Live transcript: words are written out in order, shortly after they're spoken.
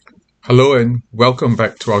Hello and welcome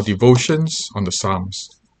back to our devotions on the Psalms.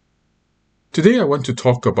 Today I want to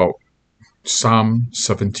talk about Psalm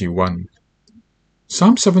 71.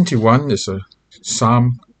 Psalm 71 is a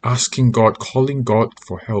psalm asking God, calling God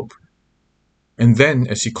for help. And then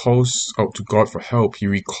as he calls out to God for help, he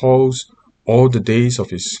recalls all the days of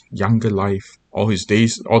his younger life, all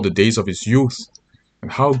the days of his youth,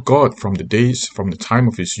 and how God from the time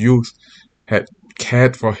of his youth had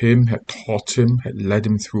cared for him, had taught him, had led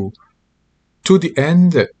him through, to the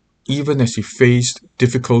end that even as he faced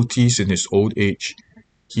difficulties in his old age,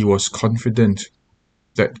 he was confident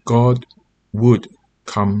that God would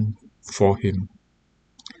come for him.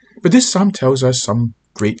 But this psalm tells us some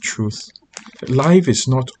great truth. That life is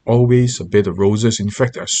not always a bed of roses. In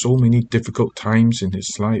fact, there are so many difficult times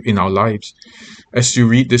in our lives. As you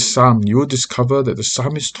read this psalm, you will discover that the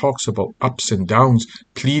psalmist talks about ups and downs,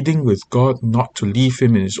 pleading with God not to leave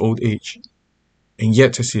him in his old age. And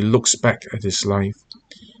yet, as he looks back at his life,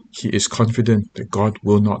 he is confident that God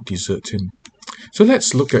will not desert him. So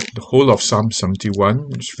let's look at the whole of Psalm 71.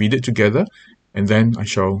 Let's read it together, and then I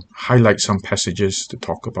shall highlight some passages to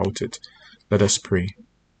talk about it. Let us pray.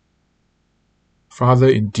 Father,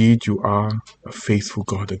 indeed you are a faithful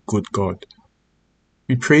God, a good God.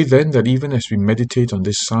 We pray then that even as we meditate on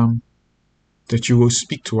this psalm, that you will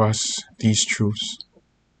speak to us these truths,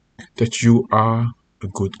 that you are a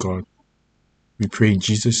good God. We pray in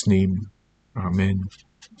Jesus' name. Amen.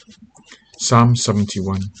 Psalm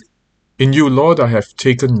 71. In you, Lord, I have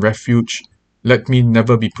taken refuge. Let me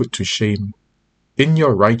never be put to shame. In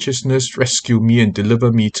your righteousness, rescue me and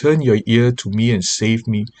deliver me. Turn your ear to me and save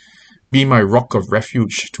me. Be my rock of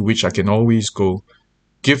refuge to which I can always go.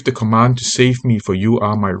 Give the command to save me, for you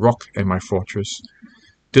are my rock and my fortress.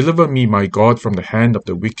 Deliver me, my God, from the hand of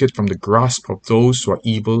the wicked, from the grasp of those who are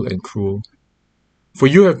evil and cruel. For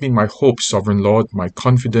you have been my hope, sovereign Lord, my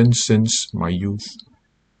confidence since my youth.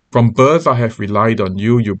 From birth I have relied on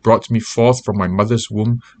you. You brought me forth from my mother's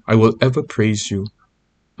womb. I will ever praise you.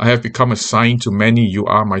 I have become a sign to many. You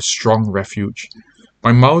are my strong refuge.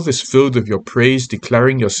 My mouth is filled with your praise,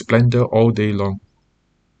 declaring your splendor all day long.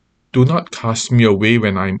 Do not cast me away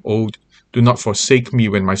when I am old. Do not forsake me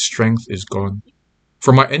when my strength is gone.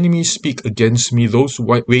 For my enemies speak against me. Those who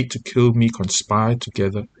wait to kill me conspire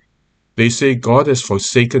together. They say, God has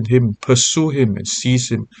forsaken him. Pursue him and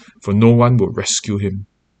seize him, for no one will rescue him.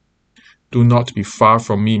 Do not be far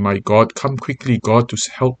from me, my God. Come quickly, God,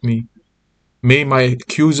 to help me. May my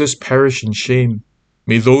accusers perish in shame.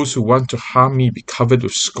 May those who want to harm me be covered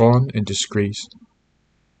with scorn and disgrace.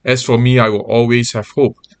 As for me, I will always have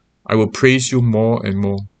hope. I will praise you more and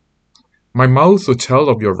more. My mouth will tell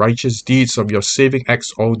of your righteous deeds, of your saving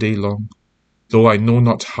acts all day long, though I know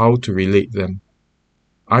not how to relate them.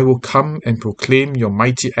 I will come and proclaim your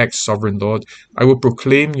mighty acts, sovereign Lord. I will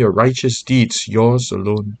proclaim your righteous deeds, yours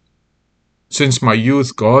alone. Since my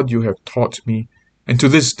youth, God, you have taught me, and to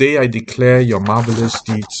this day I declare your marvelous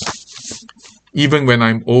deeds. Even when I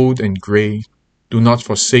am old and grey, do not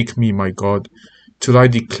forsake me, my God, till I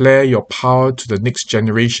declare your power to the next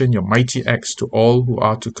generation, your mighty acts to all who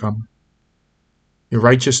are to come. Your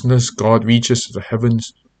righteousness, God, reaches to the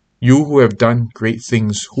heavens. You who have done great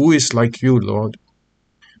things, who is like you, Lord?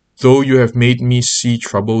 Though you have made me see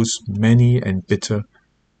troubles many and bitter,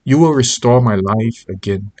 you will restore my life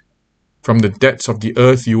again. From the depths of the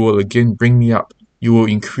earth you will again bring me up. You will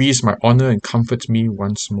increase my honor and comfort me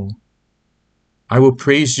once more. I will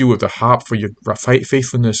praise you with the harp for your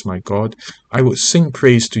faithfulness, my God. I will sing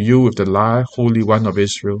praise to you with the lyre, Holy One of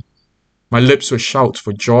Israel. My lips will shout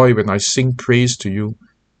for joy when I sing praise to you,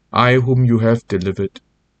 I whom you have delivered.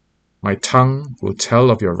 My tongue will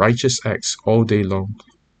tell of your righteous acts all day long.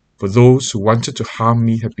 For those who wanted to harm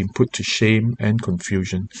me have been put to shame and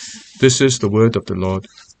confusion. This is the word of the Lord.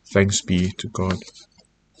 Thanks be to God.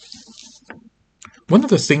 One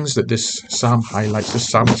of the things that this psalmist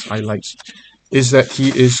highlights, is that he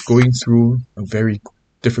is going through a very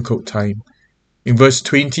difficult time. In verse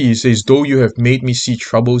 20, he says, though you have made me see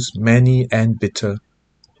troubles many and bitter,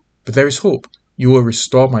 but there is hope. You will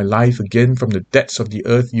restore my life again. From the depths of the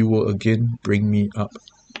earth, you will again bring me up.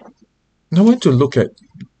 And I want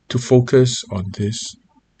to focus on this,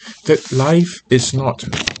 that life is not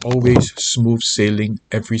always smooth sailing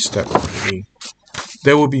every step of the way.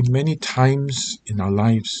 There will be many times in our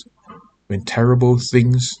lives when terrible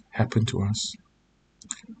things happen to us.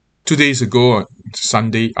 2 days ago, on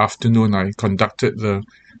Sunday afternoon, I conducted the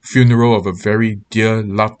funeral of a very dear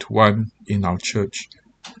loved one in our church.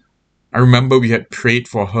 I remember we had prayed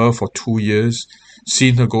for her for 2 years,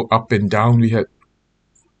 seen her go up and down. We had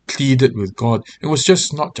pleaded with God. It was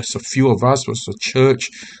just not just a few of us, it was the church,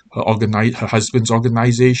 her husband's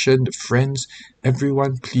organization, the friends,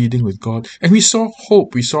 everyone pleading with God. And we saw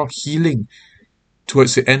hope, we saw healing.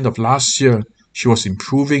 Towards the end of last year, she was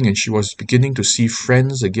improving and she was beginning to see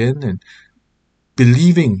friends again and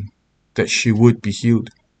believing that she would be healed.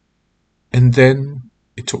 And then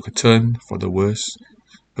it took a turn for the worse.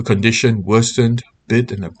 Her condition worsened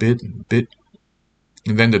bit and a bit and a bit.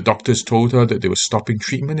 And then the doctors told her that they were stopping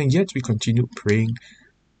treatment, and yet we continued praying.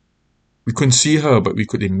 We couldn't see her, but we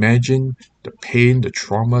could imagine the pain, the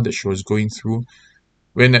trauma that she was going through.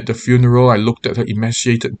 When at the funeral I looked at her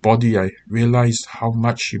emaciated body, I realized how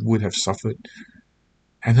much she would have suffered.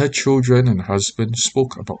 And her children and husband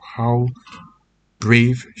spoke about how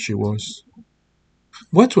brave she was.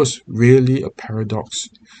 What was really a paradox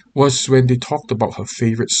was when they talked about her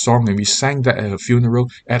favorite song, and we sang that at her funeral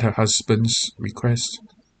at her husband's request.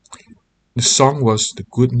 The song was The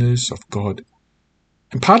Goodness of God.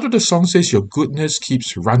 And part of the song says, your goodness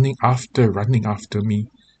keeps running after me.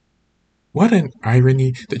 What an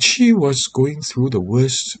irony that she was going through the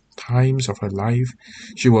worst times of her life.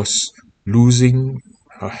 She was losing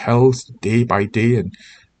her health day by day and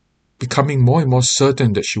becoming more and more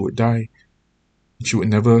certain that she would die. She would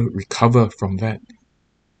never recover from that.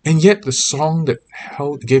 And yet the song that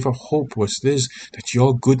gave her hope was this, that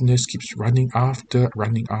your goodness keeps running after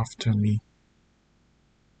me.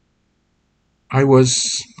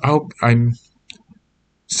 I'm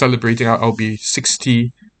celebrating, I'll be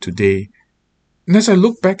 60 today. And as I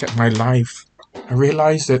look back at my life, I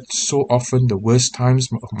realize that so often the worst times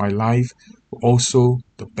of my life were also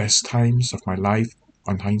the best times of my life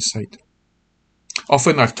on hindsight.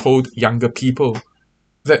 Often I've told younger people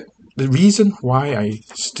that the reason why I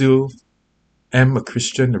still am a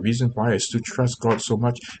Christian, the reason why I still trust God so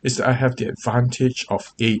much is that I have the advantage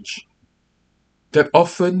of age. That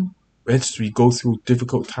often as we go through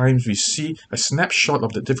difficult times, we see a snapshot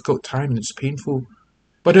of the difficult time and it's painful.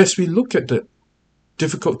 But as we look at the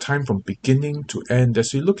difficult time from beginning to end,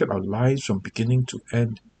 as we look at our lives from beginning to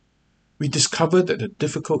end, we discover that the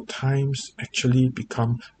difficult times actually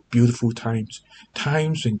become beautiful times.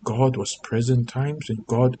 Times when God was present, times when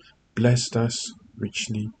God blessed us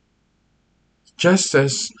richly. Just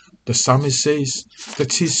as the psalmist says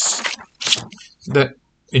that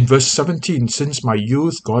in verse 17, since my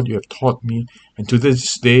youth, God, you have taught me, and to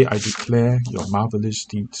this day I declare your marvelous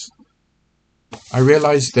deeds. I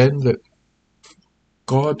realized then that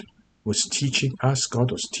God was teaching us,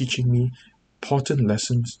 God was teaching me important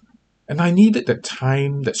lessons. And I needed that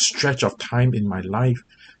time, that stretch of time in my life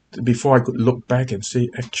before I could look back and say,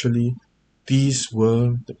 actually, these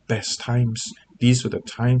were the best times. These were the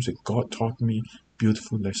times that God taught me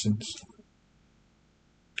beautiful lessons.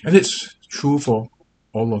 And it's true for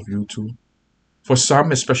all of you too. For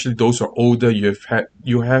some, especially those who are older,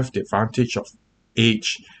 you have the advantage of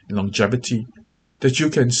age and longevity, that you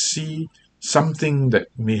can see something that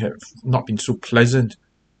may have not been so pleasant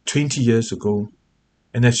 20 years ago.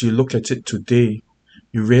 And as you look at it today,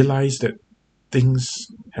 you realize that things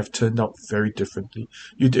have turned out very differently.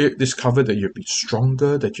 You discover that you've been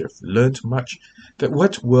stronger, that you have learned much, that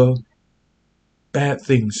what were bad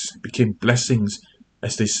things became blessings.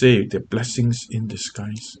 As they say, they're blessings in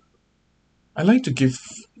disguise. I like to give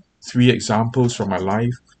 3 examples from my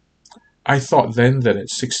life. I thought then that at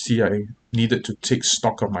 60 I needed to take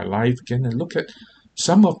stock of my life again and look at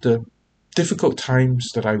some of the difficult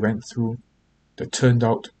times that I went through that turned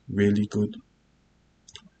out really good.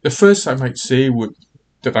 The first I might say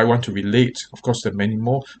that I want to relate, of course there are many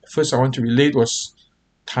more. The first I want to relate was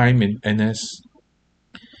time in NS,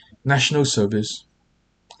 National Service.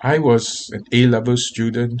 I was an A-level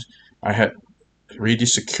student. I had already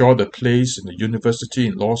secured a place in the university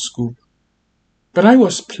in law school. But I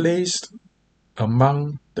was placed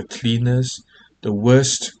among the cleaners, the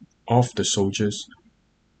worst of the soldiers.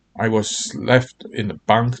 I was left in a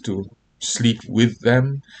bunk to sleep with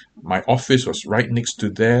them. My office was right next to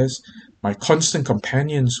theirs. My constant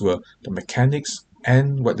companions were the mechanics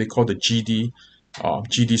and what they call the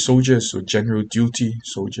GD soldiers, or general duty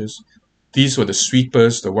soldiers. These were the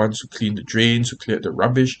sweepers, the ones who cleaned the drains, who cleared the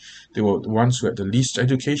rubbish. They were the ones who had the least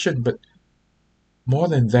education, but more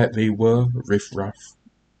than that, they were riffraff.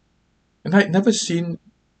 And I'd never seen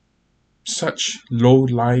such low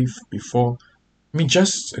life before. I mean,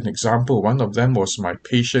 just an example, one of them was my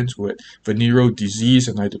patient who had venereal disease,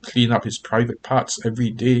 and I had to clean up his private parts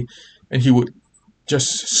every day. And he would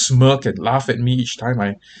just smirk and laugh at me each time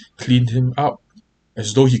I cleaned him up,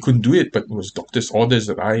 as though he couldn't do it, but it was doctor's orders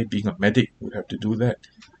that I, being a medic, would have to do that.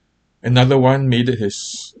 Another one made it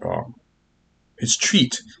his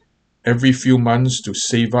treat every few months to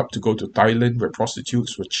save up to go to Thailand where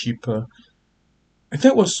prostitutes were cheaper. And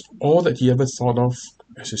that was all that he ever thought of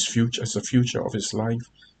as his future, as the future of his life.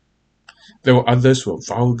 There were others who were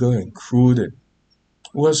vulgar and crude, and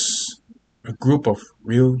was a group of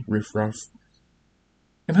real riffraff.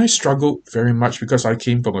 And I struggled very much because I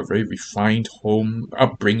came from a very refined home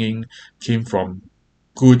upbringing, came from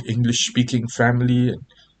good English speaking family and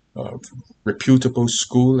reputable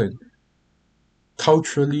school, and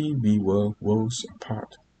culturally we were worlds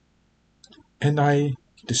apart. And I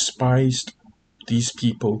despised these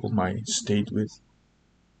people whom I stayed with.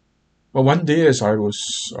 But one day, as I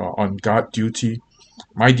was on guard duty,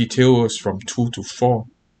 my detail was from 2 to 4,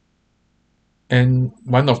 and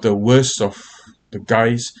one of the worst of the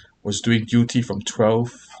guys was doing duty from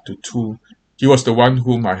 12 to 2. He was the one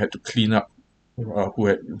whom I had to clean up, who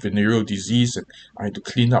had venereal disease, and I had to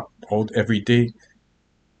clean up every day.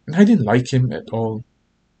 And I didn't like him at all.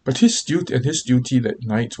 But his duty that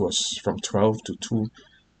night was from 12 to 2,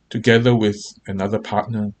 together with another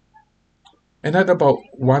partner. And at about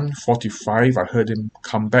 1:45, I heard him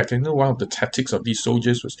come back. And one of the tactics of these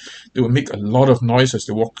soldiers was they would make a lot of noise as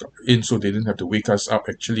they walked in, so they didn't have to wake us up.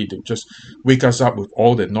 Actually, they would just wake us up with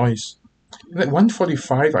all the noise. And at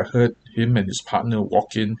 1:45, I heard him and his partner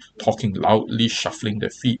walk in, talking loudly, shuffling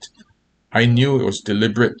their feet. I knew it was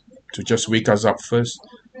deliberate to just wake us up first.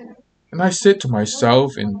 And I said to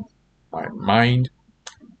myself in my mind,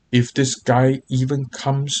 if this guy even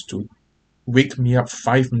comes to wake me up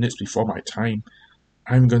 5 minutes before my time,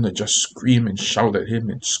 I'm gonna just scream and shout at him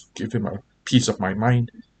and give him a piece of my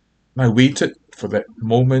mind. And I waited for that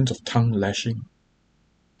moment of tongue lashing.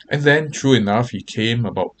 And then, true enough, he came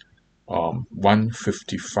about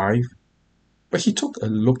 1:55. But he took a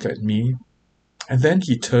look at me, and then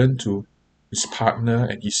he turned to his partner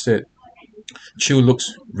and he said, Chiu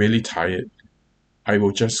looks really tired. I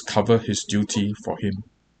will just cover his duty for him.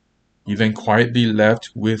 He then quietly left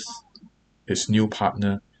with his new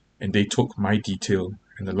partner, and they took my detail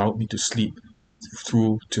and allowed me to sleep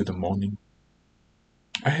through to the morning.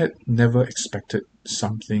 I had never expected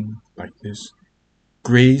something like this.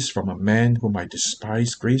 Grace from a man whom I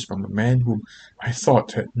despised, grace from a man whom I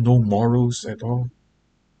thought had no morals at all.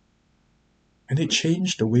 And it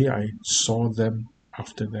changed the way I saw them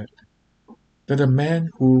after that. That a man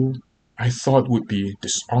who I thought would be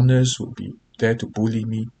dishonest, would be there to bully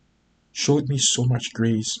me, showed me so much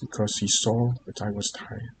grace because he saw that I was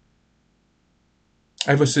tired.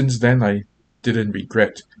 Ever since then, I didn't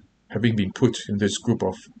regret having been put in this group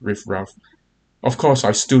of riffraff. Of course,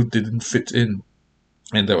 I still didn't fit in,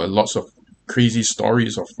 and there were lots of crazy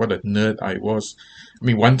stories of what a nerd I was. I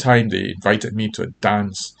mean, one time they invited me to a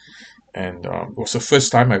dance, and it was the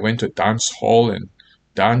first time I went to a dance hall and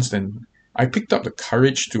danced, and I picked up the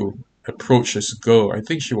courage to approach this girl. I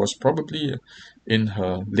think she was probably in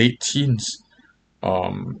her late teens,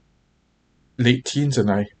 and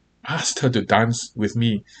I asked her to dance with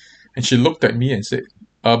me, and she looked at me and said,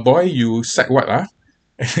 boy, you said what, ah?"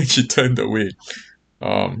 And she turned away.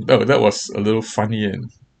 That was a little funny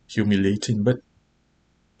and humiliating, but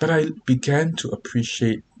I began to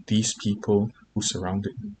appreciate these people who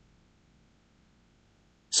surrounded me.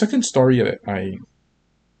 Second story that I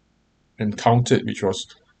encountered, which was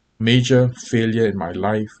major failure in my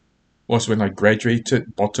life, was when I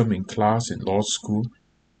graduated bottom in class in law school.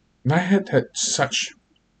 And I had such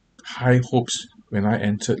high hopes when I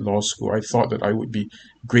entered law school. I thought that I would be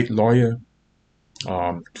a great lawyer,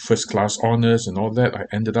 first class honors and all that. I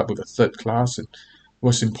ended up with a third class, and it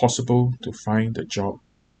was impossible to find a job.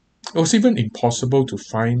 It was even impossible to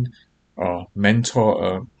find a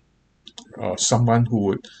mentor, someone who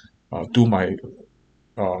would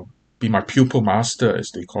be my pupil master,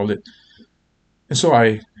 as they call it. And so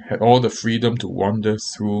I had all the freedom to wander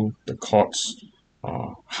through the courts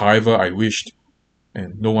however I wished,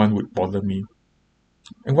 and no one would bother me.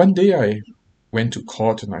 And one day I went to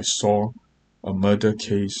court and I saw a murder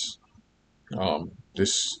case.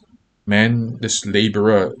 This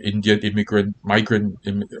laborer, Indian migrant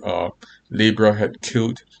laborer, had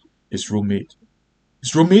killed his roommate.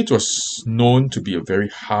 His roommate was known to be a very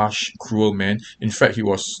harsh, cruel man. In fact, he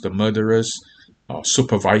was the murderer's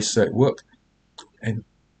supervisor at work. And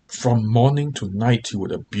from morning to night, he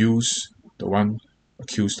would abuse the one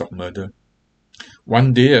accused of murder.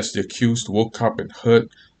 One day, as the accused woke up and heard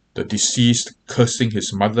the deceased cursing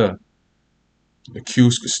his mother, the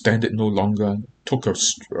accused could stand it no longer, took a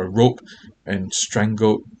rope and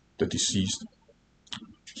strangled the deceased.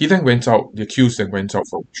 The accused then went out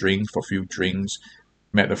for a few drinks,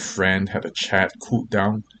 met a friend, had a chat, cooled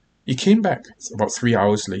down. He came back about 3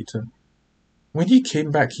 hours later. When he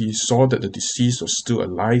came back, he saw that the deceased was still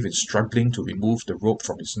alive and struggling to remove the rope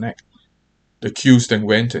from his neck. The accused then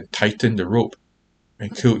went and tightened the rope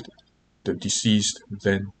and killed the deceased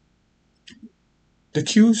then. The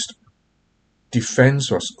accused defense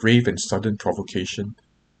was grave and sudden provocation.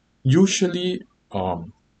 Usually,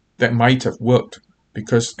 that might have worked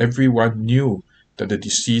because everyone knew that the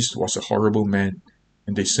deceased was a horrible man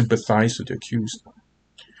and they sympathized with the accused.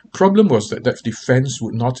 Problem was that defense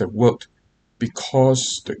would not have worked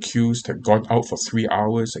because the accused had gone out for 3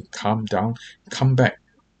 hours and calmed down, come back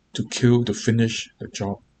to finish the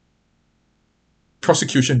job.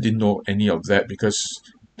 Prosecution didn't know any of that because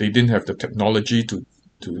they didn't have the technology to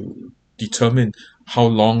determine how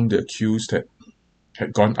long the accused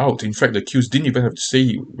had gone out. In fact, the accused didn't even have to say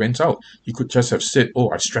he went out. He could just have said,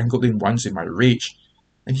 "Oh, I strangled him once in my rage,"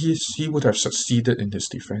 and he would have succeeded in his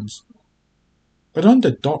defense. But on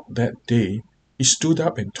the dock that day, he stood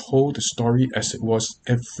up and told the story as it was,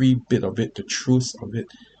 every bit of it, the truth of it.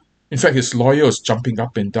 In fact, his lawyer was jumping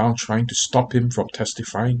up and down trying to stop him from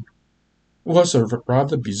testifying. It was a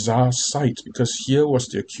rather bizarre sight because here was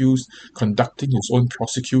the accused conducting his own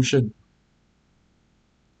prosecution.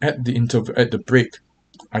 At the break,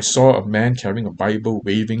 I saw a man carrying a Bible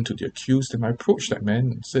waving to the accused, and I approached that man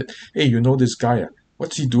and said, "Hey, you know this guy?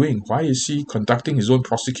 What's he doing? Why is he conducting his own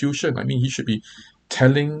prosecution? I mean, he should be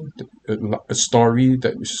telling a story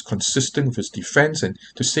that is consistent with his defense and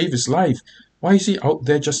to save his life. Why is he out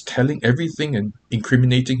there just telling everything and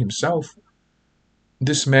incriminating himself?"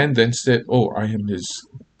 This man then said, "Oh, I am his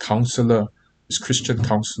counselor, his Christian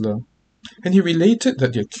counselor." And he related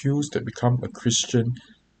that the accused had become a Christian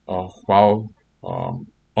while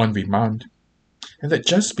on remand, and that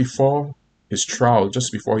just before his trial,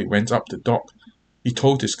 just before he went up the dock, he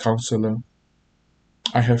told his counselor,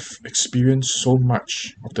 "I have experienced so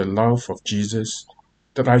much of the love of Jesus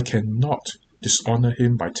that I cannot dishonor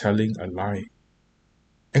him by telling a lie."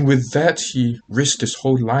 And with that, he risked his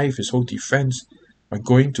whole life, his whole defense, by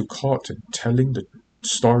going to court and telling the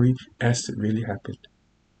story as it really happened.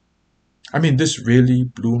 I mean, this really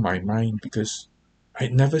blew my mind because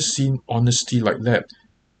I'd never seen honesty like that.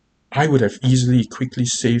 I would have easily, quickly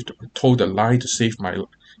told a lie to save my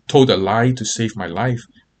life.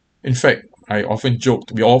 In fact, we often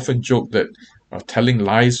joked that telling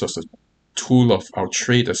lies was a tool of our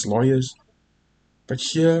trade as lawyers. But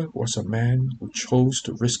here was a man who chose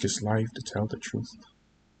to risk his life to tell the truth.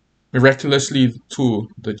 Miraculously, too,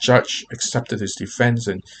 the judge accepted his defense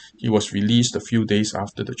and he was released a few days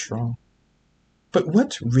after the trial. But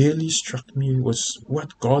what really struck me was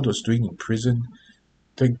what God was doing in prison,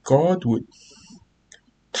 that God would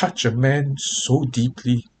touch a man so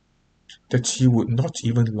deeply that he would not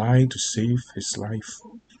even lie to save his life.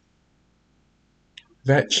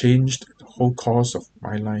 That changed the whole course of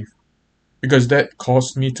my life, because that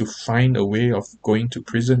caused me to find a way of going to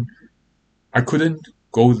prison. I couldn't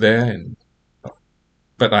go there,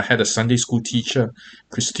 but I had a Sunday school teacher,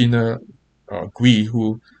 Christina Gui,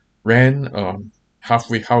 who ran a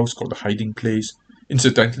halfway house called the Hiding Place.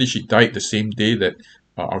 Incidentally, she died the same day that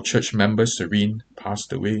our church member, Serene,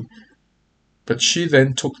 passed away. But she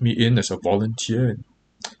then took me in as a volunteer.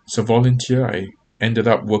 As a volunteer, I ended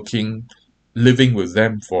up living with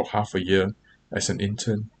them for half a year as an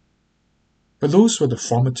intern. But those were the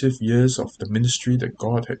formative years of the ministry that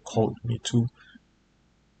God had called me to.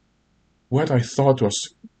 What I thought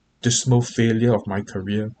was dismal failure of my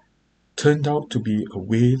career turned out to be a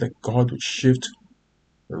way that God would shift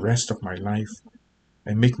the rest of my life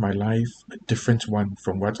and make my life a different one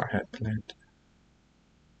from what I had planned.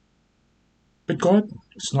 But God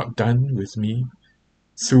is not done with me.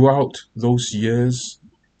 Throughout those years,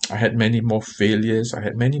 I had many more failures. I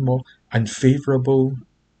had many more unfavorable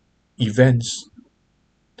events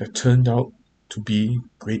that turned out to be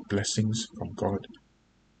great blessings from God.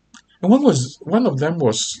 And one of them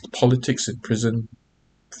was politics in prison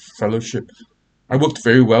fellowship. I worked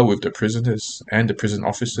very well with the prisoners and the prison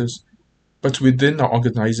officers, but within our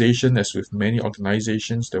organization, as with many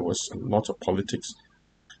organizations, there was a lot of politics.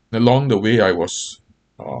 And along the way, I was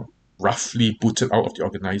roughly booted out of the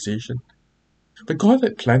organization. But God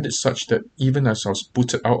had planned it such that even as I was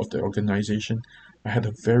booted out of the organization, I had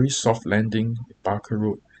a very soft landing at Barker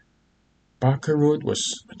Road. Barker Road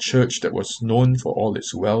was a church that was known for all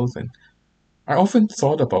its wealth, and I often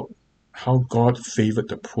thought about how God favored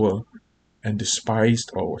the poor and despised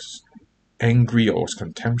or was angry or was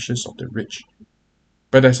contemptuous of the rich.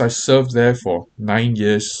 But as I served there for 9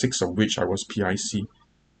 years, 6 of which I was PIC,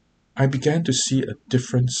 I began to see a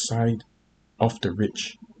different side of the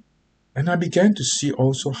rich. And I began to see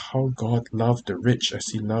also how God loved the rich as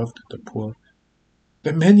he loved the poor.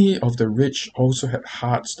 That many of the rich also had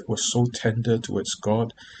hearts that were so tender towards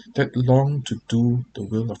God, that longed to do the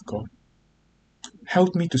will of God.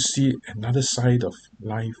 Help me to see another side of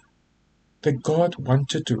life, that God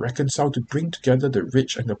wanted to reconcile, to bring together the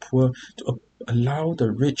rich and the poor, to allow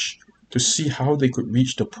the rich to see how they could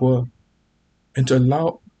reach the poor, and to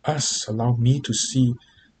allow me to see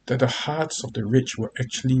that the hearts of the rich were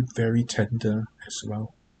actually very tender as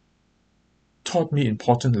well. Taught me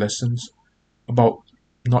important lessons about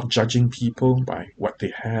not judging people by what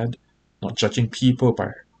they had, not judging people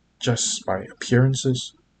just by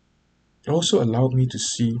appearances. It also allowed me to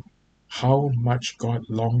see how much God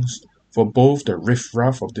longs for both the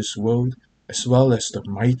riffraff of this world as well as the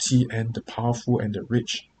mighty and the powerful and the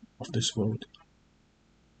rich of this world.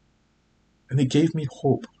 And it gave me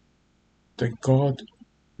hope that God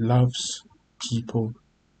loves people,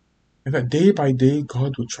 and that day by day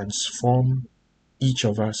God will transform each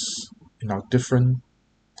of us in our different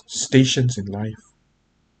stations in life,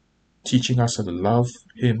 teaching us how to love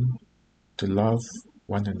Him, to love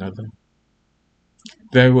one another.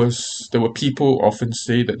 There were people who often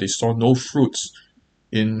say that they saw no fruits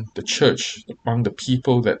in the church among the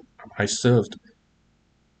people that I served.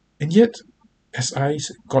 And yet, as I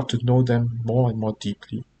got to know them more and more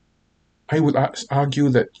deeply, I would argue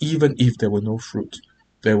that even if there were no fruit,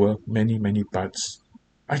 there were many, many buds.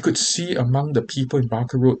 I could see among the people in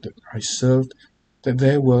Barker Road that I served that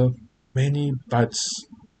there were many buds,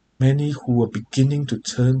 many who were beginning to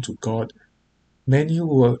turn to God, many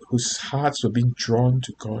whose hearts were being drawn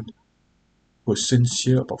to God, who were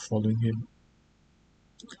sincere about following Him.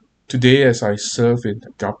 Today, as I serve in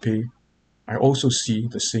Agape, I also see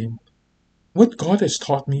the same. What God has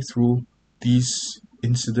taught me through these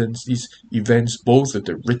incidents, these events, both of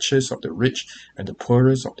the richest of the rich and the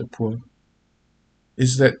poorest of the poor,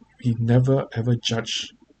 is that we never ever judge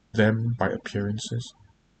them by appearances,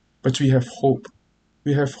 but we have hope.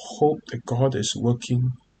 We have hope that God is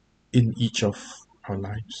working in each of our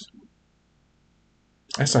lives.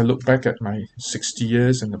 As I look back at my 60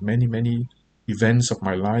 years and the many, many events of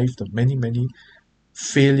my life, the many, many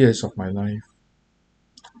failures of my life,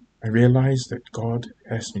 I realize that God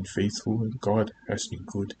has been faithful and God has been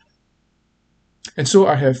good. And so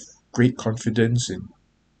I have great confidence in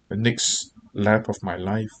the next lap of my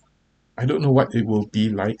life. I don't know what it will be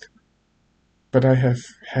like, but I have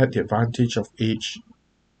had the advantage of age,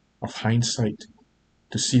 of hindsight,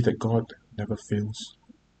 to see that God never fails.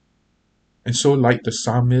 And so, like the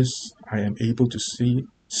psalmist, I am able to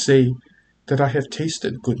say that I have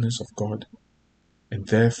tasted the goodness of God, and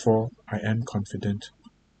therefore I am confident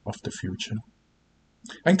of the future.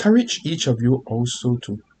 I encourage each of you also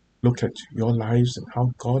to look at your lives and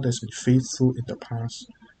how God has been faithful in the past,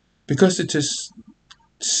 because it is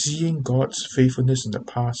seeing God's faithfulness in the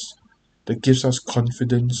past that gives us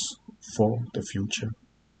confidence for the future.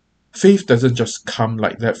 Faith doesn't just come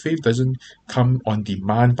like that. Faith doesn't come on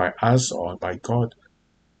demand by us or by God.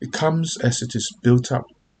 It comes as it is built up,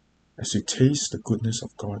 as we taste the goodness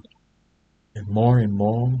of God. And more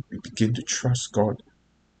we begin to trust God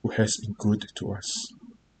who has been good to us.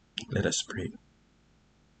 Let us pray.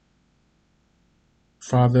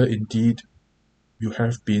 Father, indeed, you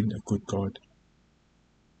have been a good God.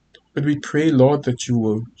 But we pray, Lord, that you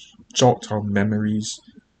will jot our memories.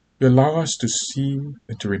 You allow us to see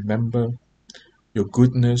and to remember your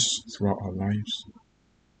goodness throughout our lives.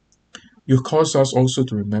 You cause us also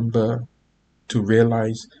to remember, to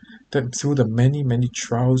realize that through the many, many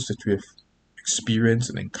trials that we have experienced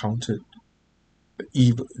and encountered,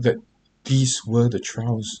 that these were the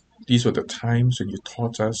trials. These were the times when you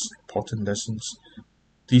taught us important lessons.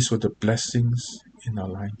 These were the blessings in our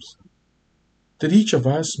lives. That each of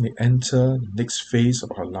us may enter the next phase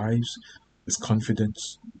of our lives with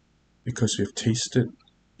confidence because we have tasted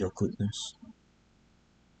your goodness.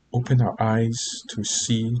 Open our eyes to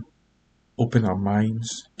see, open our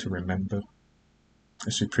minds to remember.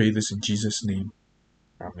 As we pray this in Jesus' name,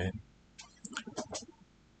 Amen.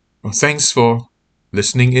 Well, thanks for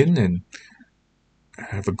listening in, and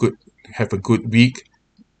have a good week.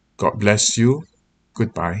 God bless you.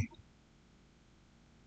 Goodbye.